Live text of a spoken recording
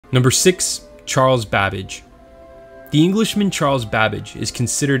Number 6. Charles Babbage. The Englishman Charles Babbage is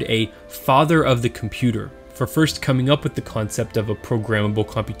considered a father of the computer for first coming up with the concept of a programmable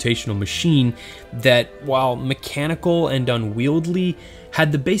computational machine that, while mechanical and unwieldy,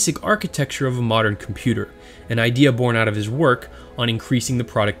 had the basic architecture of a modern computer, an idea born out of his work on increasing the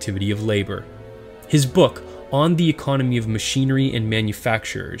productivity of labor. His book, On the Economy of Machinery and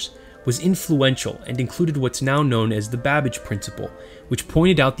Manufacturers, was influential and included what's now known as the Babbage Principle, which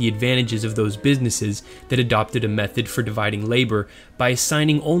pointed out the advantages of those businesses that adopted a method for dividing labor by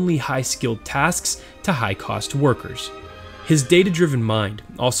assigning only high-skilled tasks to high-cost workers. His data-driven mind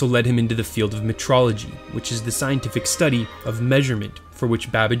also led him into the field of metrology, which is the scientific study of measurement, for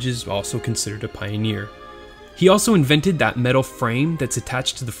which Babbage is also considered a pioneer. He also invented that metal frame that's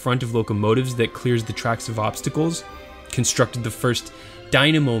attached to the front of locomotives that clears the tracks of obstacles, constructed the first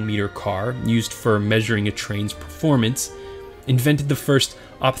dynamometer car used for measuring a train's performance, invented the first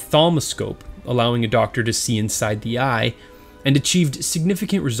ophthalmoscope, allowing a doctor to see inside the eye, and achieved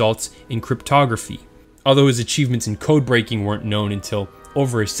significant results in cryptography, although his achievements in code breaking weren't known until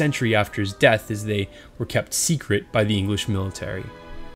over a century after his death, as they were kept secret by the English military.